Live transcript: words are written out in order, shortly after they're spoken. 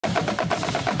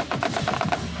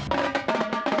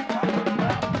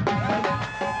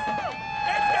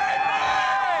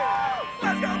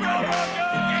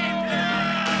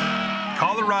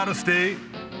Colorado State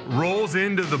rolls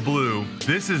into the blue.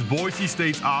 This is Boise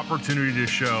State's opportunity to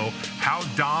show how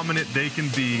dominant they can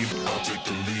be. I'll take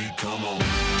the lead, come on.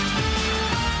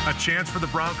 A chance for the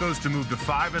Broncos to move to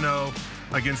 5-0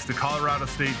 against the Colorado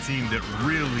State team that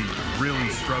really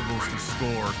struggles to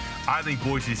score. I think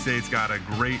Boise State's got a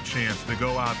great chance to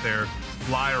go out there,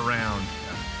 fly around,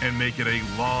 and make it a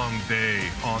long day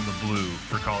on the blue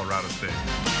for Colorado State.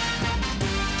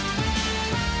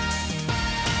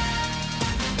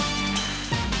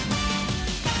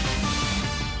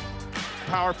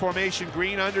 Power formation,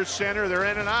 Green under center, they're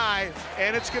in an eye,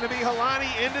 and it's going to be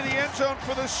Helani into the end zone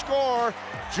for the score.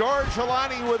 George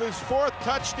Helani with his 4th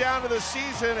touchdown of the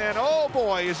season, and oh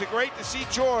boy, is it great to see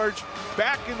George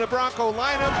back in the Bronco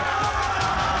lineup.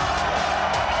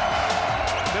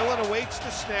 Millen awaits the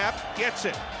snap, gets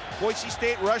it. Boise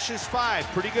State rushes 5,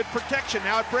 pretty good protection.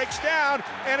 Now it breaks down,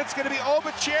 and it's going to be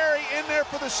Obacheri in there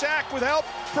for the sack with help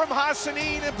from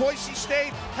Hassanin, and Boise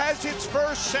State has its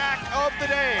first sack of the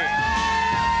day.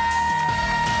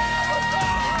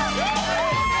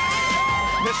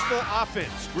 Pistol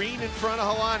offense, Green in front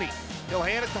of Helani. He'll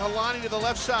hand it to Helani to the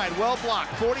left side, well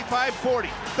blocked, 45-40,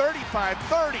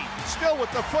 35-30, still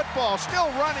with the football, still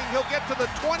running, he'll get to the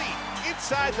 20,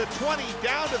 inside the 20,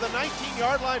 down to the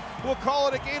 19-yard line. We'll call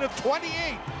it a gain of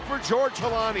 28 for George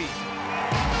Helani.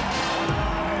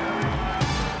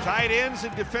 Tight ends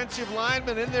and defensive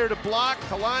linemen in there to block.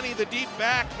 Helani, the deep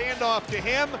back, handoff to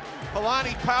him.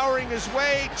 Helani powering his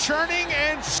way, churning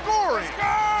and scoring.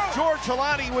 George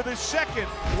Helani with his second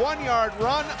 1-yard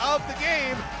run of the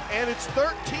game, and it's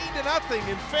 13-0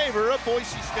 in favor of Boise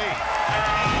State.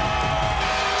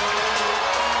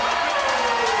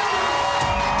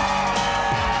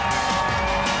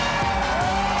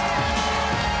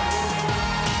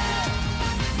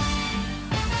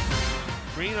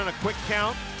 Green on a quick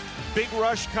count. Big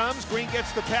rush comes. Green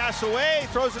gets the pass away,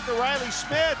 throws it to Riley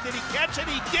Smith. Did he catch it?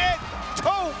 He did.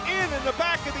 Toe in the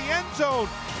back of the end zone.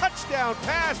 Touchdown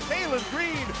pass, Taylor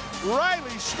Green. Riley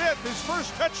Smith, his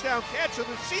first touchdown catch of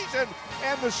the season,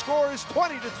 and the score is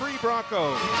 20-3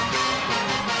 Broncos.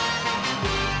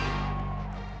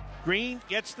 Green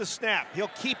gets the snap.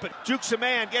 He'll keep it. Jukes a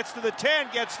man, gets to the 10,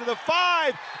 gets to the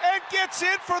 5, and gets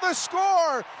in for the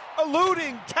score.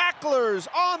 Eluding tacklers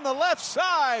on the left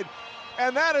side.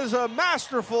 And that is a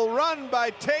masterful run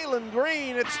by Taylor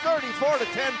Green. It's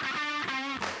 34-10.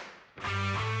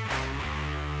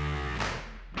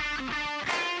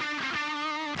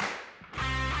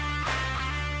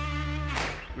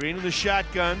 Green in the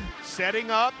shotgun,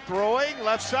 setting up, throwing,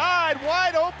 left side,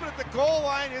 wide open at the goal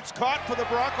line. It's caught for the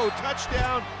Bronco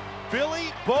touchdown.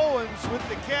 Billy Bowens with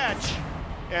the catch.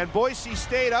 And Boise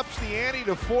State ups the ante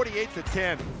to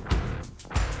 48-10.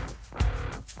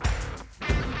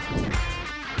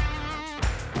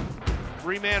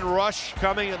 Three-man rush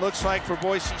coming, it looks like, for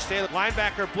Boise State.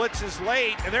 Linebacker blitzes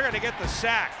late, and they're going to get the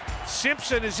sack.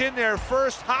 Simpson is in there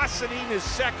first, Hassanin is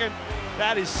second.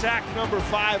 That is sack number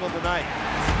 5 of the night.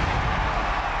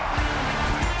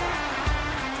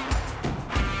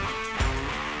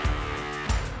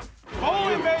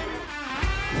 Holy baby!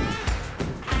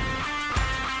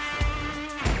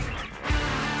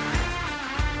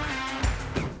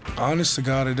 Honest to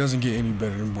God, it doesn't get any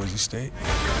better than Boise State.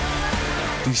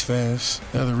 These fans,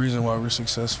 they're the reason why we're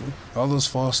successful. All those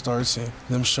false starts and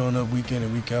them showing up week in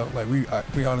and week out, like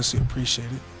we honestly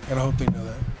appreciate it, and I hope they know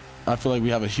that. I feel like we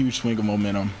have a huge swing of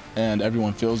momentum, and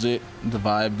everyone feels it. The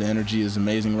vibe, the energy is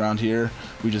amazing around here.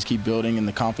 We just keep building, and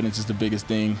the confidence is the biggest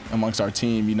thing amongst our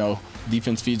team. You know,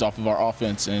 defense feeds off of our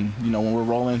offense, and, you know, when we're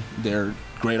rolling, they're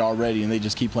great already, and they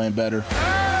just keep playing better.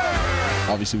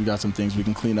 Obviously, we got some things we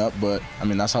can clean up, but, I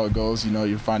mean, that's how it goes. You know,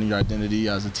 you're finding your identity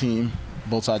as a team,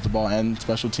 both sides of the ball and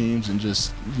special teams, and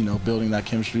just, you know, building that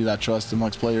chemistry, that trust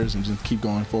amongst players, and just keep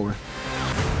going forward.